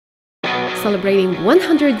celebrating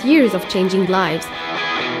 100 years of changing lives.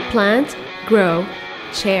 Plant, grow,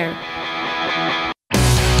 share.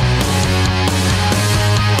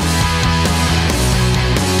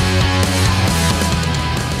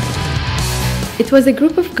 It was a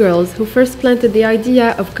group of girls who first planted the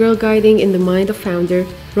idea of girl guiding in the mind of founder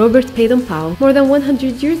Robert Baden-Powell more than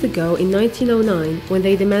 100 years ago in 1909, when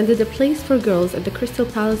they demanded a place for girls at the Crystal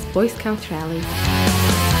Palace Boy Scout rally.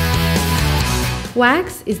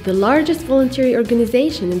 WAGGGS is the largest voluntary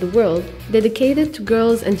organization in the world dedicated to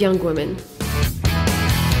girls and young women.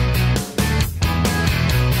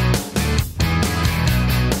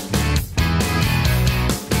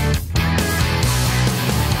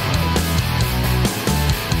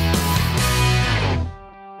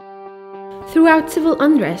 Throughout civil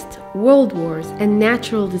unrest, world wars, and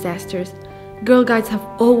natural disasters, Girl Guides have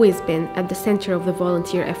always been at the center of the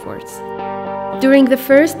volunteer efforts. During the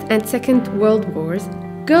First and Second World Wars,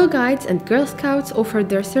 Girl Guides and Girl Scouts offered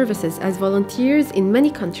their services as volunteers in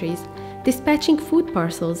many countries, dispatching food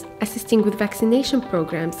parcels, assisting with vaccination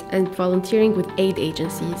programs, and volunteering with aid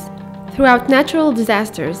agencies. Throughout natural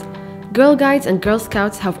disasters, Girl Guides and Girl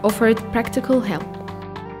Scouts have offered practical help.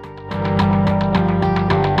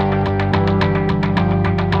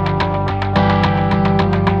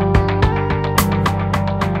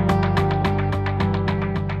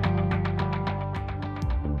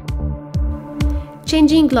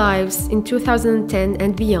 Changing lives in 2010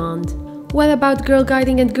 and beyond. What about girl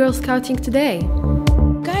guiding and girl scouting today?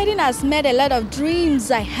 Guiding has made a lot of dreams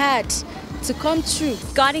I had to come true.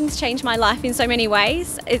 Guiding's changed my life in so many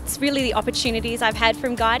ways. It's really the opportunities I've had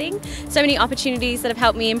from guiding. So many opportunities that have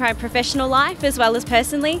helped me in my professional life as well as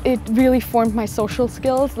personally. It really formed my social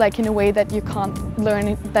skills, like in a way that you can't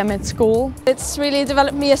learn them at school. It's really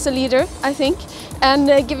developed me as a leader, I think,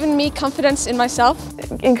 and given me confidence in myself.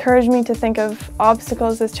 It encouraged me to think of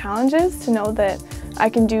obstacles as challenges, to know that I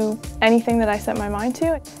can do anything that I set my mind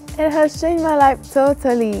to. It has changed my life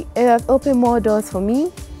totally. It has opened more doors for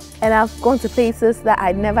me, and I've gone to places that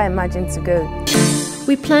I'd never imagined to go.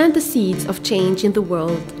 We plant the seeds of change in the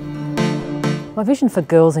world. My vision for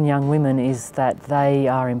girls and young women is that they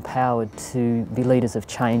are empowered to be leaders of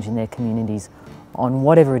change in their communities on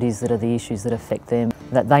whatever it is that are the issues that affect them,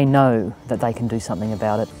 that they know that they can do something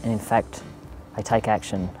about it, and in fact, they take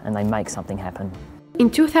action and they make something happen.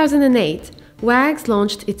 In 2008, WAGGGS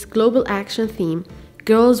launched its global action theme,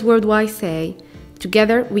 Girls Worldwide Say,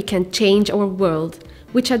 Together We Can Change Our World,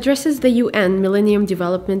 which addresses the UN Millennium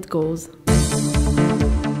Development Goals.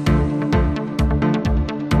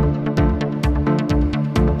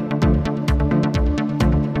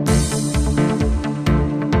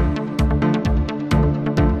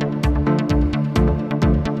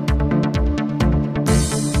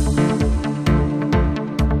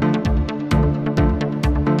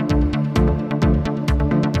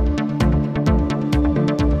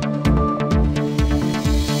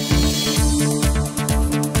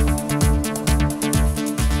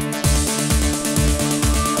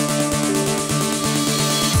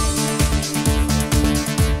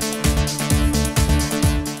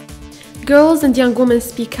 Girls and young women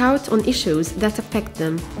speak out on issues that affect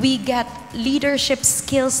them. We get leadership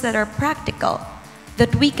skills that are practical,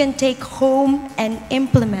 that we can take home and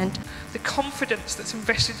implement. The confidence that's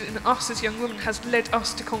invested in us as young women has led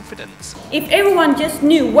us to confidence. If everyone just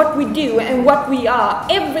knew what we do and what we are,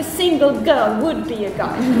 every single girl would be a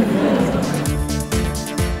guide.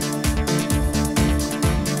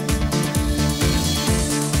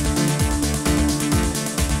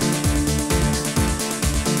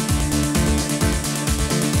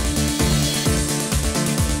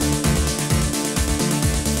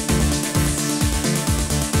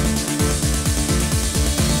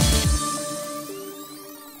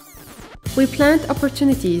 We plant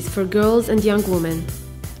opportunities for girls and young women.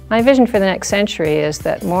 My vision for the next century is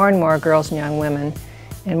that more and more girls and young women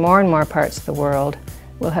in more and more parts of the world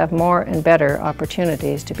will have more and better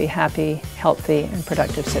opportunities to be happy, healthy, and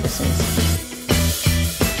productive citizens.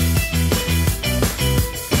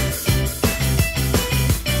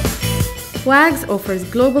 WAGGGS offers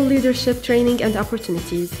global leadership training and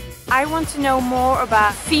opportunities. I want to know more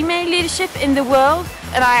about female leadership in the world,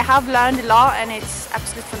 and I have learned a lot, and it's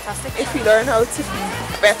absolutely fantastic. If you learn how to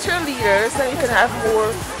be better leaders, then you can have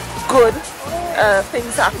more good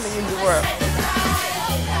things happening in the world.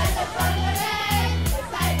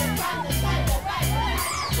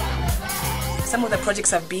 Some of the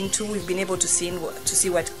projects I've been to, we've been able to see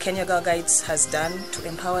what Kenya Girl Guides has done to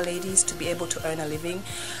empower ladies to be able to earn a living,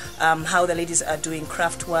 how the ladies are doing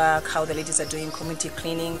craft work, how the ladies are doing community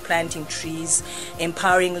cleaning, planting trees,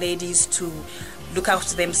 empowering ladies to look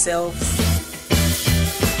after themselves.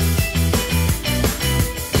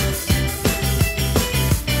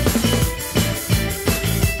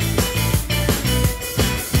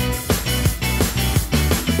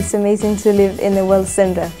 It's amazing to live in the world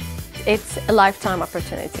center. It's a lifetime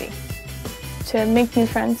opportunity. To make new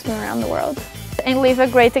friends from around the world. And live a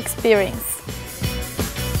great experience.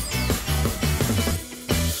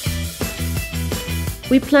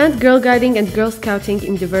 We plant Girl Guiding and Girl Scouting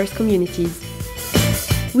in diverse communities.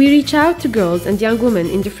 We reach out to girls and young women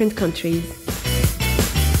in different countries.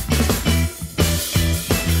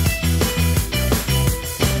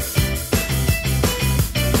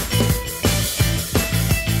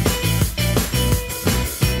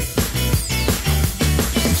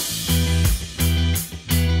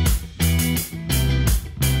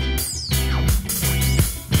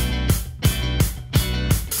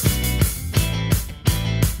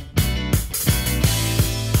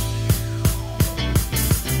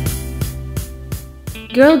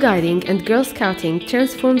 Girl Guiding and Girl Scouting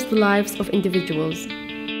transforms the lives of individuals.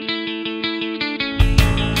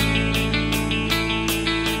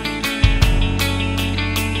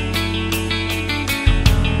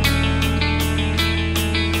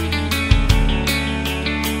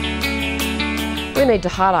 We need to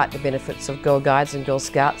highlight the benefits of Girl Guides and Girl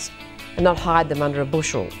Scouts and not hide them under a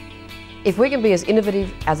bushel. If we can be as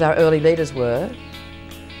innovative as our early leaders were,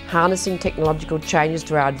 harnessing technological changes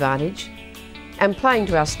to our advantage, and playing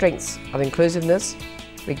to our strengths of inclusiveness,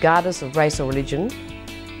 regardless of race or religion,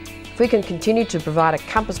 if we can continue to provide a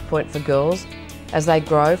compass point for girls as they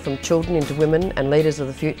grow from children into women and leaders of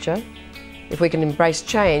the future, if we can embrace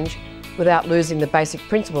change without losing the basic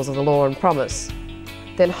principles of the law and promise,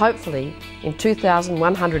 then hopefully in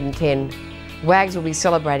 2110, WAGGGS will be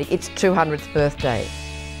celebrating its 200th birthday.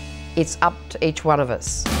 It's up to each one of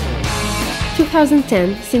us.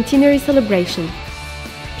 2010 Centenary Celebration.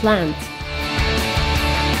 Plant.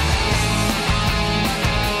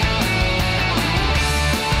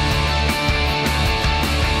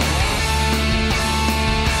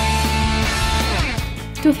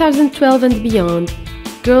 (2012) and beyond,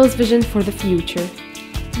 Girls' Vision for the Future.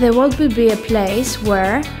 The world will be a place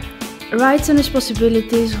where rights and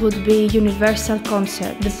responsibilities would be universal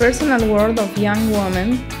concepts. The personal world of young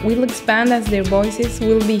women will expand as their voices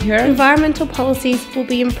will be heard. Environmental policies will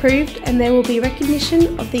be improved and there will be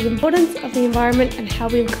recognition of the importance of the environment and how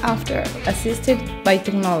we look after it. Assisted by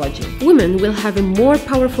technology. Women will have a more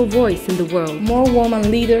powerful voice in the world. More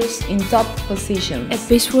women leaders in top positions. A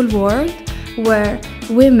peaceful world where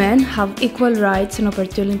women have equal rights and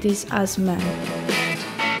opportunities as men.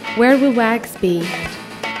 Where will WAGGGS be?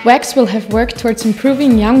 WAGGGS will have worked towards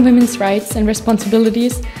improving young women's rights and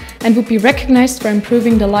responsibilities and will be recognized for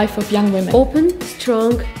improving the life of young women. Open,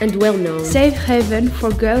 strong and well-known. Safe haven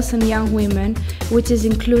for girls and young women, which is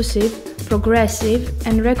inclusive, progressive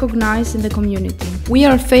and recognized in the community. We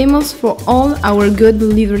are famous for all our good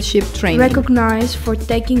leadership training. Recognized for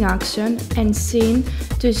taking action and seen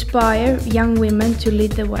to inspire young women to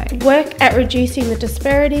lead the way. Work at reducing the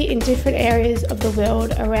disparity in different areas of the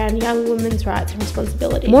world around young women's rights and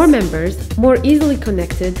responsibilities. More members, more easily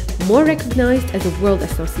connected, more recognized as a world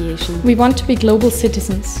association. We want to be global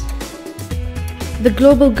citizens. The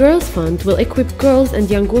Global Girls Fund will equip girls and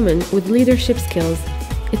young women with leadership skills.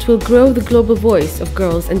 It will grow the global voice of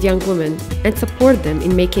girls and young women and support them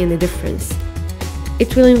in making a difference.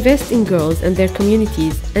 It will invest in girls and their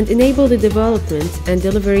communities and enable the development and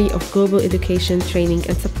delivery of global education, training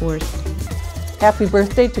and support. Happy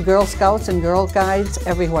birthday to Girl Scouts and Girl Guides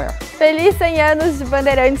everywhere. Feliz 100 anos de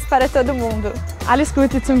Bandeirantes para todo mundo. Alles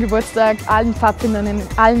Gute zum Geburtstag allen Papinnen in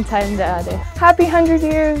allen Teilen der Erde. Happy 100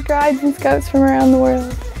 years, Guides and Scouts from around the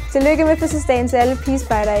world. Tillykke med fødselsdagen til alle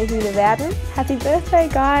pigespejdere i hele verden. Happy birthday,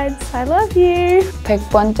 Guides. I love you.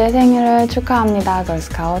 100번째 생일을 축하합니다, Girl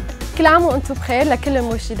Scout. كل عام وانتم بخير لكل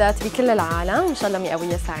المرشدات في كل العالم، إن شاء الله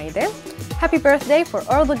مئوية سعيدة. Happy birthday for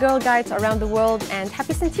all the Girl Guides around the world and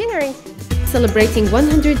happy centenary. Celebrating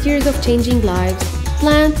 100 years of changing lives.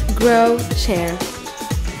 Plant, grow, share.